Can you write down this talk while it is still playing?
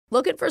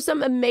Looking for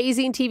some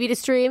amazing TV to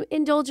stream?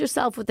 Indulge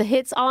yourself with the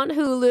hits on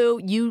Hulu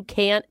you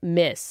can't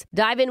miss.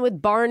 Dive in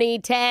with Barney,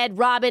 Ted,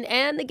 Robin,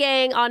 and the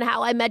gang on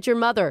How I Met Your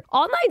Mother.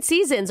 All 9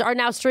 seasons are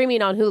now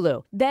streaming on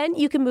Hulu. Then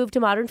you can move to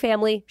Modern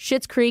Family,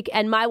 Schitt's Creek,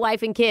 and My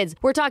Wife and Kids.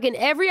 We're talking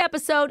every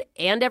episode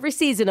and every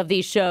season of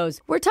these shows.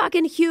 We're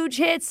talking huge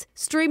hits,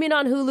 streaming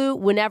on Hulu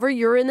whenever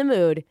you're in the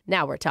mood.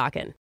 Now we're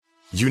talking.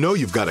 You know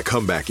you've got a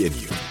comeback in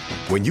you.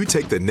 When you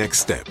take the next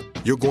step,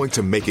 you're going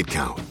to make it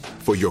count.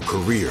 For your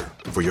career,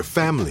 for your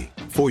family,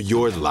 for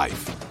your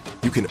life.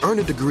 You can earn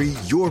a degree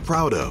you're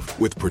proud of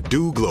with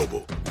Purdue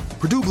Global.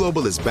 Purdue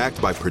Global is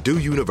backed by Purdue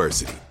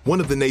University,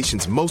 one of the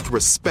nation's most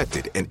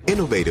respected and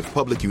innovative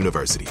public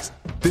universities.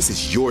 This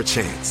is your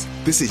chance.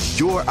 This is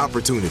your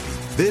opportunity.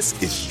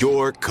 This is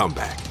your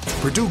comeback.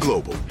 Purdue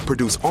Global,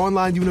 Purdue's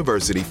online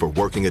university for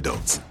working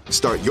adults.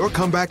 Start your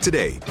comeback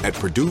today at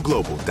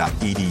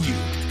purdueglobal.edu.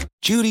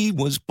 Judy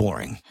was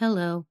boring.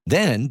 Hello.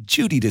 Then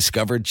Judy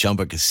discovered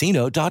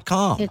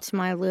ChumbaCasino.com. It's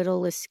my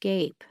little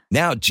escape.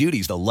 Now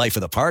Judy's the life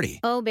of the party.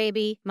 Oh,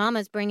 baby,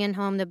 mama's bringing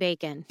home the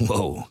bacon.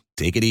 Whoa,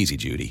 take it easy,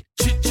 Judy.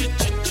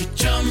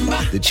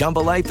 The Chumba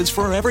life is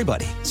for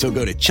everybody. So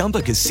go to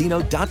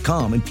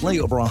ChumbaCasino.com and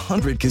play over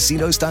 100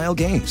 casino-style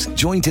games.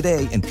 Join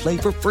today and play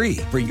for free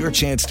for your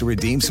chance to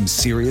redeem some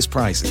serious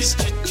prizes.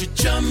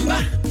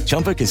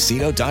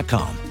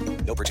 ChumbaCasino.com.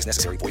 No purchase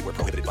necessary. Void where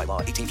prohibited by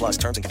law. 18+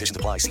 terms and conditions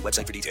apply. See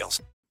website for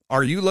details.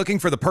 Are you looking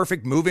for the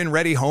perfect move-in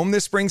ready home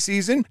this spring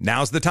season?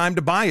 Now's the time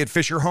to buy at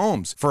Fisher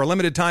Homes. For a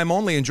limited time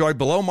only, enjoy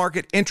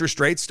below-market interest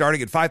rates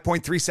starting at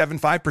 5.375%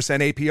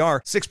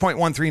 APR,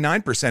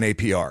 6.139%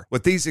 APR.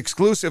 With these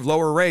exclusive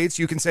lower rates,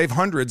 you can save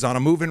hundreds on a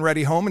move-in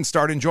ready home and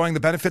start enjoying the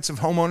benefits of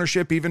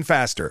homeownership even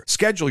faster.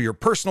 Schedule your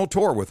personal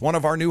tour with one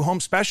of our new home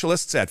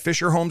specialists at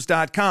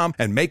FisherHomes.com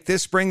and make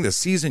this spring the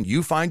season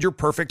you find your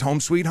perfect home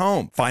sweet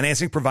home.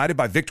 Financing provided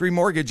by Victory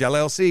Mortgage,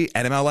 LLC,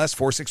 NMLS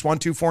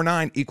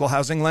 461249, Equal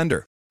Housing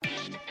Lender.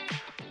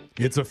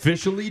 It's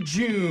officially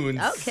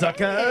June,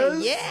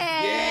 suckers.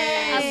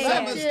 Yeah.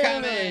 Summer's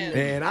coming.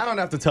 And I don't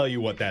have to tell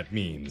you what that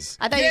means.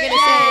 I thought you were going to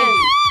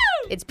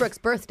say it's Brooke's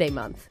birthday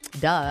month.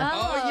 Duh.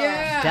 Oh,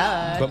 yeah.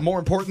 Duh. But more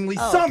importantly,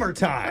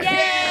 summertime.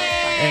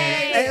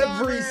 And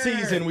every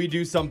season we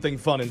do something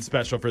fun and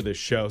special for this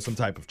show, some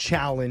type of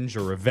challenge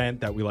or event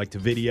that we like to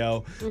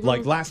video.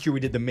 Like last year we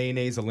did the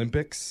Mayonnaise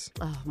Olympics.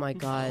 Oh, my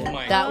God. Oh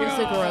my that was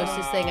the gosh.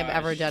 grossest thing I've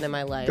ever done in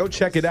my life. Go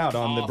check it out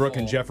on the Brooke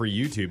and Awful. Jeffrey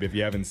YouTube if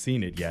you haven't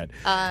seen it yet.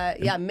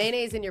 Yeah,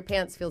 mayonnaise in your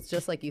pants feels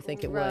just like you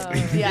think it would.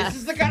 Gross. Yeah. This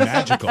is the kind of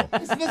Magical. stuff.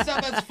 This is the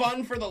stuff that's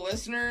fun for the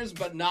listeners,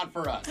 but not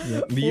for us.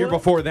 The year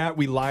before that,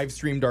 we live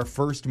streamed our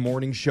first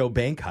morning show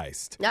bank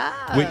heist,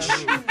 Ah.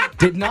 which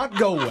did not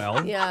go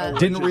well. Yeah.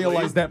 Didn't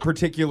realize that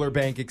particular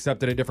bank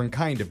accepted a different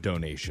kind of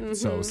donation,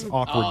 so it's an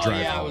awkward Oh,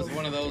 drive yeah, it home. was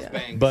one of those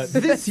banks. But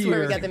this That's where we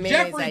year, got the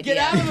mayonnaise Jeffrey, idea.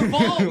 get out of the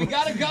vault. We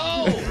gotta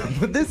go.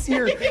 but this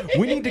year,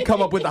 we need to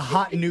come up with a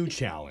hot new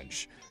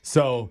challenge.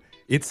 So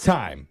it's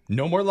time.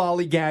 No more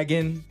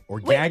lollygagging or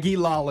gaggy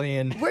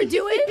lollying. We're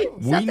doing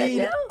We something need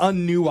now? a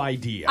new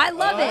idea. I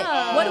love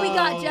it. What do we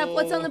got, Jeff?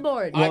 What's on the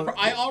board?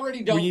 I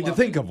already don't. we need to love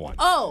think of one.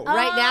 Oh,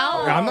 right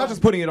now? I'm not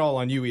just putting it all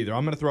on you either.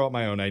 I'm going to throw out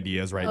my own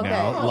ideas right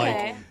now. Okay.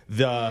 Like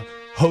the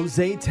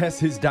Jose tests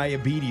his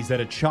diabetes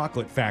at a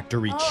chocolate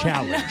factory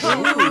challenge.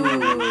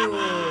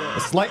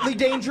 Slightly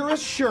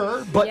dangerous,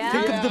 sure, but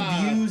think of the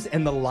views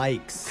and the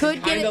likes.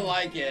 Could get Kinda it.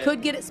 like it.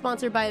 Could get it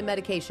sponsored by a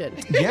medication.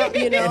 Yeah,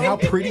 You know? and how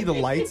pretty the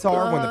lights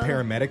are when the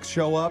paramedics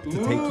show up to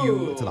take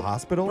you to the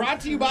hospital.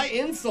 Brought to you by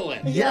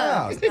insulin.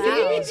 Yeah.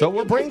 Wow. So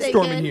we're Thinking.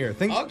 brainstorming here.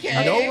 Think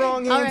Okay. no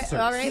wrong All right, answers.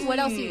 all right. What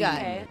else you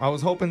got? I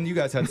was hoping you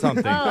guys had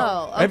something.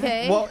 Oh,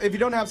 okay. Well, if you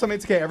don't have something,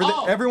 it's okay.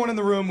 Oh. Everyone in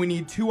the room, we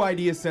need 2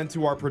 ideas sent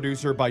to our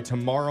producer by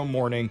tomorrow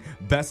morning.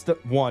 Best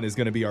one is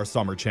going to be our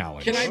summer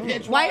challenge. Can I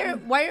pitch Why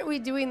one? aren't we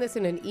doing this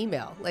in an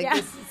email? Like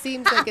this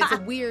seems like it's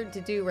weird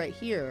to do right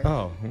here.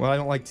 Oh, well, I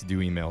don't like to do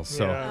emails,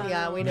 so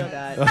Yeah, we know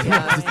that. it's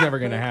Yeah. just never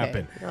going to Okay.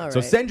 happen. All So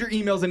right. send your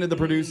emails into the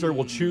producer.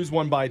 We'll choose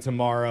one by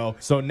tomorrow.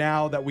 So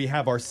now that we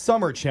have our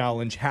summer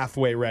challenge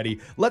halfway ready,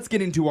 let's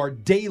get into our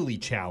daily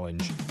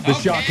challenge, the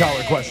shot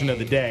collar question of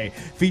the day,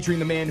 featuring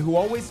the man who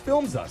always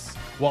films us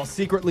while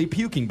secretly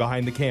puking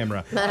behind the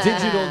camera,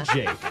 Digital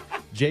Jake.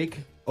 Jake,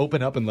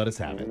 open up and let us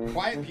have it.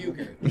 Quiet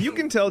puker. You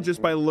can tell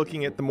just by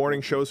looking at the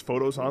morning show's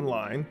photos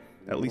online,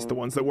 at least the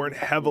ones that weren't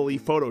heavily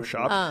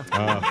photoshopped,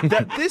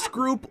 that this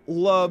group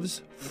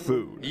loves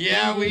food.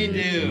 Yeah, we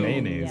do.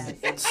 Mayonnaise.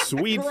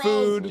 Sweet Gross,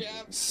 food,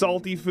 Jeff.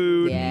 salty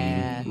food,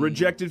 Yeah.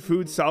 rejected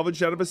food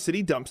salvaged out of a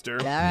city dumpster.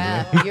 All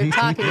right. You're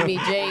talking to me,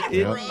 Jake.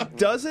 It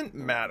doesn't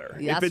matter.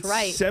 That's if it's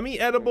right.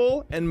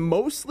 semi-edible and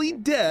mostly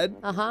dead,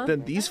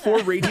 then these 4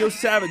 radio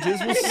savages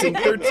will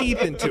sink their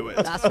teeth into it.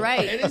 That's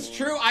right. It is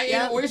true. I ate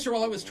an oyster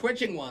while it was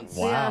twitching once.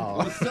 Wow.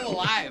 It was still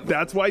alive.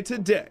 That's why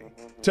today,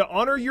 to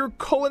honor your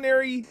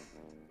culinary,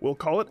 we'll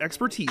call it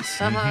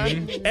expertise,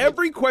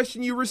 every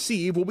question you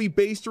receive will be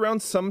based around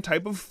some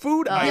type of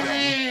food item.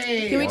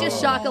 Can we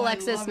just shock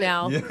Alexis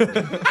now? What?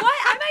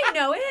 I might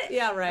know it.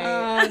 Yeah,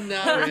 right.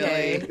 Not really.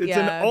 Okay. It's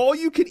an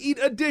all-you-can-eat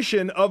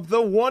edition of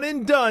the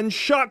one-and-done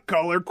shot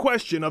collar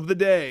question of the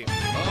day.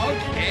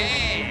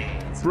 Okay.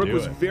 Brooke do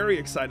was it. very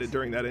excited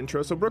during that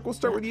intro, so Brooke, we'll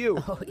start with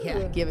you. Oh,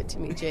 yeah. Give it to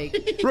me,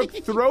 Jake. Brooke,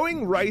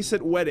 throwing rice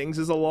at weddings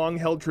is a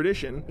long-held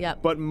tradition.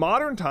 Yep. But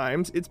modern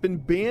times, it's been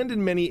banned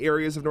in many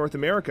areas of North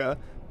America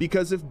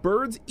because if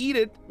birds eat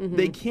it,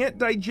 they can't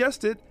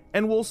digest it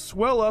and will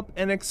swell up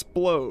and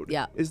explode.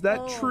 Yeah. Is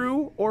that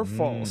true or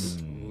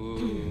false?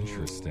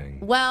 Interesting.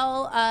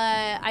 Well,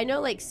 I know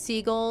like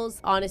seagulls,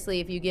 honestly,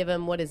 if you give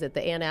them, what is it,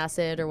 the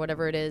antacid or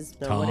whatever it is?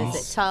 No, what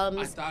is it? Tums.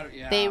 I thought,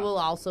 yeah. They will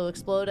also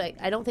explode.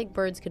 I don't think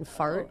birds can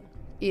fart.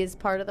 Is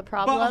part of the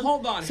problem. But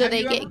hold on, So have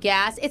they you get ever-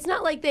 gas. It's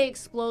not like they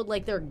explode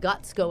like their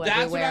guts go That's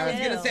everywhere. what I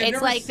was gonna say. I've It's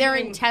never like their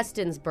seen-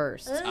 intestines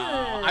burst.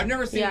 I've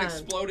never seen an Yeah.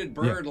 exploded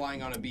bird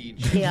lying on a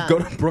beach. Yeah. Go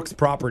to Brooke's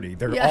property.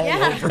 They're Yeah. all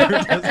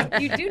Yeah.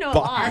 over. You do know a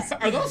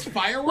lot. Are those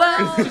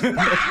fireworks?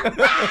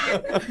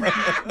 Well,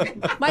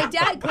 my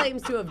dad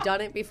claims to have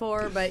done it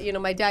before, but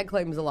my dad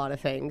claims a lot of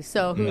things,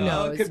 so who Oh,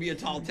 knows? it could be a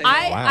tall tale.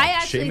 I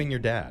actually Shaming your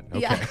dad.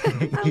 Okay. Yeah.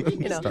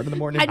 Start in the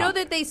morning. I know hot.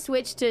 that they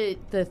switched to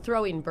the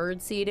throwing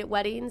bird seed at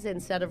weddings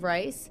instead of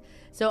rice.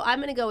 So I'm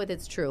going to go with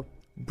it's true.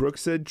 Brooke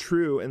said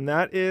true, and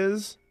that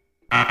is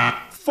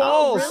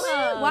false.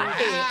 Really? Why?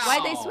 Wow.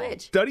 Why'd they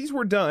switch? Studies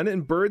were done,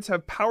 and birds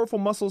have powerful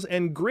muscles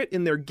and grit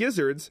in their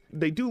gizzards.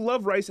 They do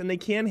love rice, and they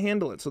can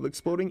handle it, so the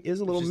exploding is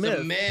a little Just myth.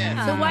 a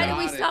myth. So why did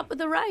we Got it. stop with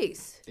the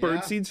rice? Bird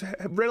Yeah. seeds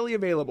readily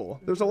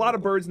available. There's a lot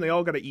of birds, and they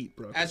all got to eat,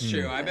 Brooke. That's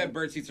true. I bet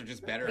bird seeds are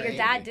just better. Your anyway.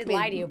 dad did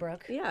lie to you,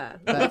 Brooke. Yeah.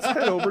 Let's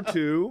head over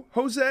to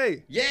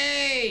Jose.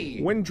 Yay!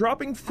 When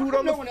dropping food How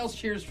on no the one else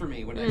cheers for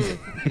me when I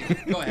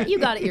go ahead. You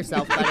got it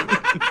yourself,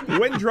 buddy.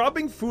 when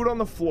dropping food on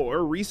the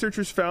floor,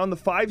 researchers found the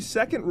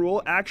 5-second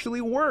rule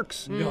actually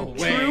works. No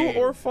way. True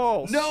or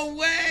false? No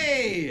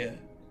way!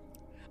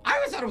 I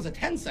always thought it was a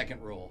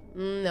 10-second rule.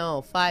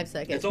 No, 5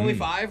 seconds. It's only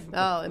 5?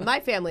 Oh, in my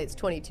family, it's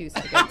 22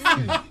 seconds.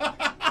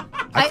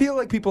 I feel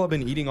like people have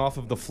been eating off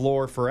of the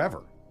floor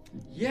forever.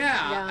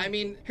 Yeah, I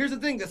mean, here's the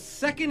thing. The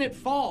second it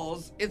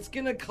falls, it's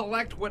going to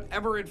collect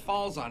whatever it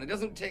falls on. It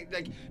doesn't take,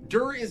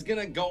 dirt is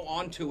going to go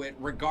onto it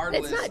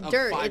regardless It's not of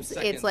dirt. 5 It's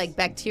seconds. like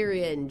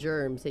bacteria and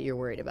germs that you're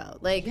worried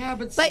about. Like, Yeah,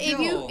 but if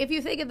still.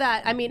 you think of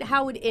that, I mean,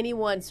 how would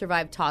anyone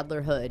survive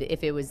toddlerhood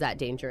if it was that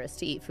dangerous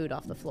to eat food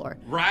off the floor?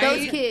 Right?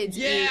 Those kids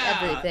yeah.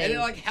 eat everything.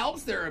 And it,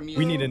 helps their immune.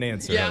 We need an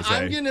answer, Yeah, Jose.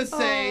 I'm going to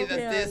say that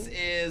man. this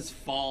is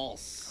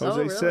false.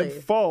 Jose Oh, said really?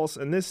 false,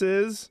 and this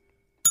is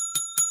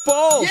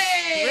false.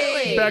 Yay!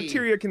 Really?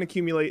 Bacteria can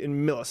accumulate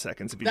in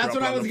milliseconds if you That's drop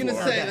what it I on was the going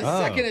to floor. say. The Oh.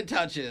 second it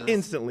touches.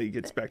 Instantly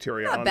gets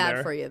bacteria Not on bad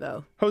there. for you,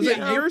 though. Jose,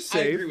 Yeah, you're I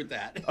safe. agree with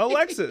that.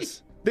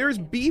 Alexis, there's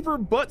beaver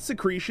butt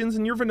secretions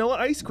in your vanilla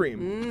ice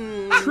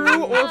cream.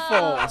 True or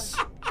false?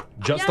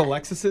 Just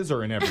Alexis's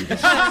or in everything?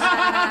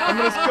 I'm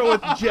going to go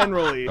with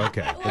generally.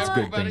 Okay, that's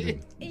good Everybody.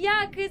 thinking.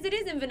 Yeah, because it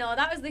is in vanilla.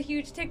 That was the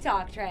huge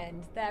TikTok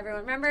trend that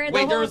everyone remember. Wait,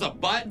 there whole- was a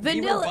beaver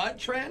Vanilla- butt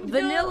trend?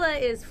 Vanilla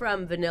is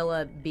from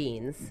vanilla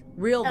beans,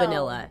 real Oh.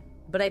 vanilla.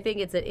 But I think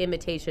it's an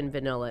imitation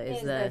vanilla is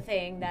is the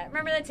thing that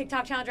remember the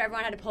TikTok challenge where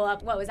everyone had to pull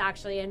up what was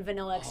actually in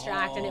vanilla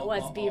extract and it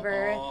was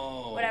beaver,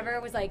 whatever.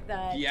 It was like the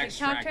The TikTok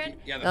extract. trend.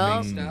 Yeah, the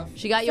Oh. fake stuff.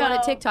 She got you on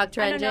a So, TikTok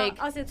trend, I don't know.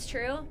 Jake. Also, it's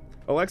true.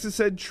 Alexis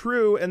said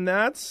true, and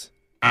that's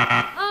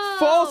Oh,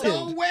 false.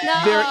 No way!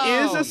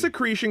 There is a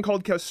secretion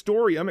called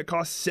castoreum. It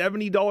costs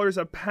 $70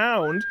 a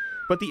pound,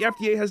 but the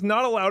FDA has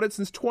not allowed it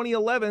since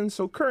 2011,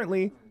 so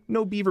currently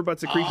no beaver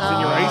butt secretions in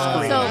your ice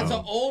cream. So- That's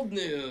old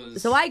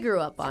news. So I grew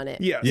up on it.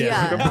 Yes,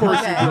 Yeah. of course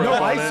Okay. you grew No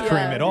up on ice it.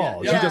 cream Yeah. at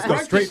all. Yeah. You just go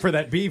Yeah. straight for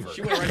that beaver.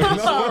 She went right to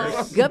the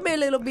source. Come here,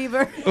 little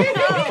beaver.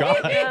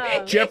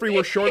 Jeffrey,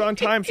 we're short on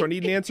time, so I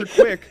need an answer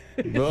quick.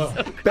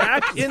 Ugh.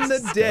 Back in the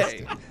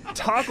day,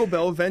 Taco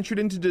Bell ventured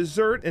into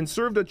dessert and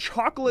served a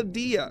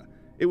chocoladilla.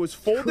 It was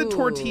folded Ooh.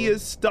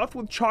 tortillas stuffed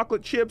with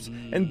chocolate chips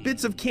and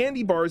bits of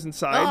candy bars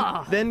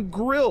inside, then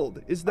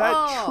grilled. Is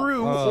that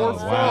true Oh, or wow.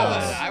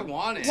 false? I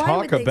want it. Why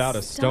Talk would they about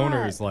a stop?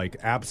 stoner's like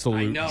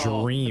absolute I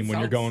know. dream It when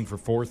you're sounds- going for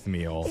fourth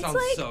meal. Sounds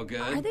so good.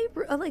 Are they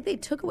like they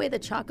took away the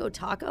Choco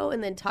Taco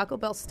and then Taco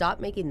Bell stopped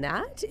making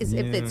that? If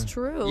it's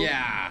true.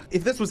 Yeah.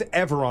 If this was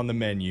ever on the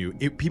menu,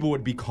 people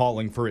would be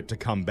calling for it to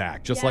come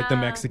back, just like the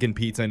Yeah. Mexican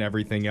pizza and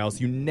everything else.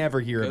 You never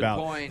hear Good about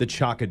point. the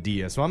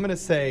chocadilla. So I'm going to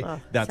say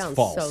that's Sounds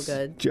false. so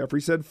good. Jeffrey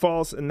said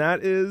false, and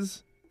that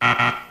is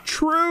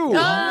true.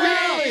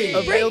 Really? Bring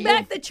Available-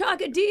 back the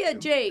Chocadilla,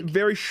 Jake.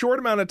 Very short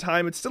amount of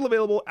time. It's still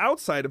available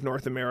outside of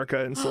North America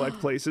in select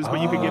places,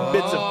 but you can get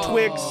bits of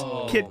Twix,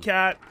 Kit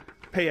Kat,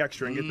 pay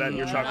extra and get that in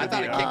your I chocolate.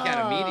 thought of Kit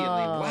Kat immediately.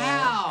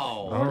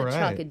 Wow. All The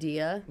right.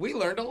 Chocadilla. We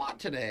learned a lot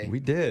today. We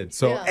did.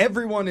 So Yeah.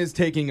 everyone is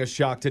taking a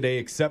shock today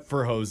except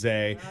for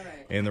Jose.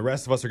 And the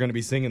rest of us are going to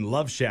be singing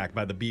Love Shack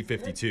by the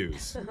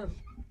B-52s.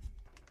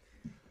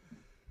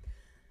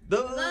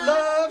 The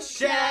Love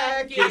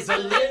Shack is a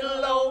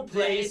little old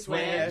place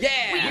where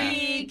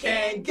we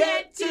can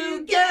get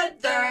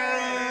together.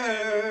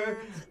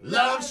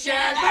 Love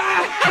Shack.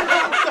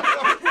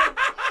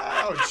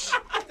 Ouch.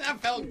 That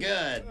felt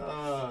good.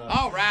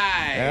 All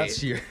right.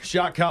 That's your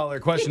shot collar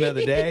question of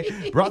the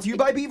day. Brought to you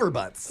by Beaver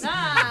Butts.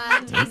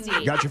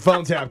 Tasty. Got your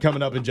phone tab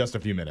coming up in just a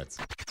few minutes.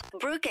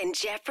 Brooke and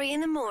Jeffrey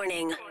in the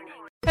morning.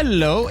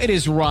 Hello, it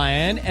is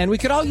Ryan, and we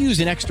could all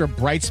use an extra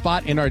bright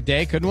spot in our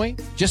day, couldn't we?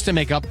 Just to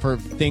make up for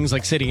things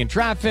like sitting in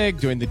traffic,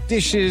 doing the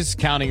dishes,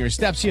 counting your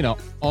steps, you know,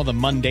 all the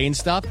mundane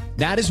stuff.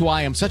 That is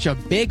why I'm such a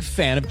big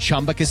fan of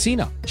Chumba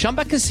Casino.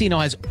 Chumba Casino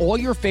has all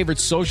your favorite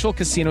social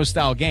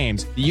casino-style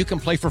games that you can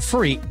play for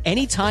free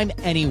anytime,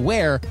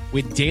 anywhere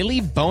with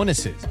daily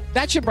bonuses.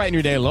 That should brighten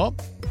your day a little.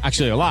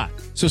 Actually, a lot.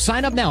 So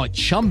sign up now at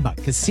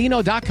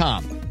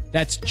ChumbaCasino.com.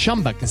 That's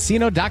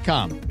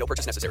ChumbaCasino.com. No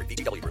purchase necessary.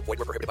 VGW Group. Void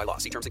where prohibited by law.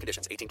 See terms and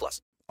conditions. 18+.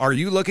 Are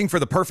you looking for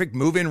the perfect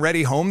move-in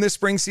ready home this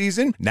spring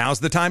season? Now's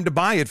the time to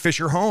buy at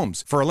Fisher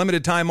Homes. For a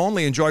limited time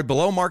only, enjoy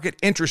below-market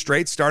interest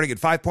rates starting at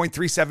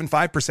 5.375%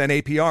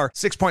 APR,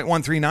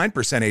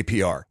 6.139%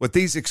 APR. With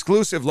these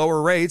exclusive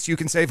lower rates, you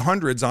can save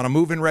hundreds on a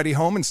move-in ready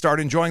home and start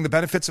enjoying the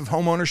benefits of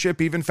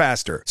homeownership even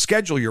faster.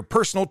 Schedule your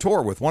personal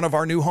tour with one of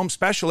our new home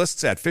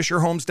specialists at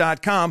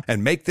FisherHomes.com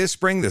and make this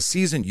spring the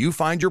season you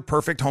find your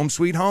perfect home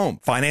sweet home.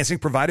 Financing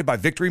provided by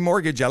Victory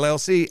Mortgage,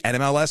 LLC,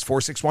 NMLS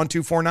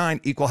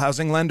 461249, Equal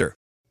Housing Lender.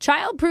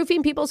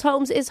 Childproofing people's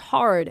homes is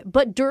hard,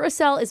 but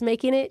Duracell is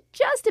making it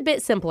just a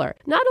bit simpler.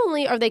 Not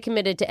only are they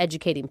committed to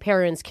educating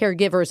parents,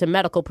 caregivers, and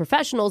medical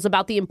professionals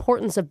about the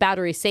importance of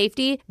battery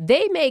safety,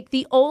 they make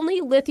the only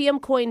lithium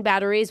coin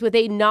batteries with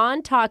a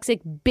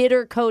non-toxic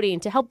bitter coating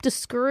to help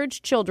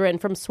discourage children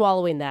from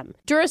swallowing them.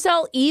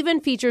 Duracell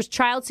even features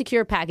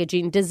child-secure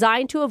packaging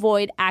designed to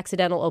avoid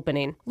accidental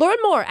opening. Learn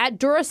more at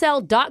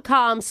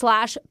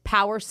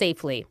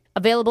Duracell.com/powersafely.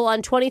 Available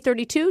on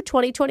 2032,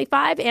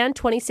 2025, and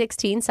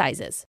 2016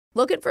 sizes.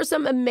 Looking for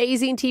some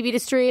amazing TV to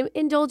stream?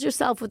 Indulge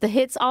yourself with the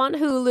hits on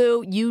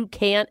Hulu you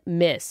can't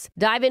miss.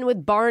 Dive in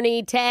with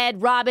Barney,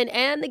 Ted, Robin,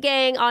 and the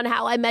gang on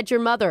How I Met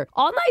Your Mother.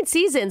 All 9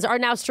 seasons are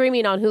now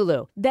streaming on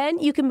Hulu. Then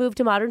you can move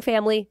to Modern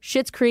Family,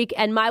 Schitt's Creek,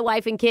 and My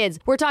Wife and Kids.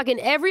 We're talking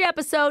every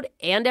episode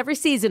and every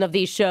season of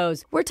these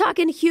shows. We're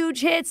talking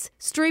huge hits,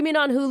 streaming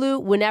on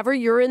Hulu whenever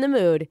you're in the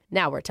mood.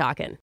 Now we're talking.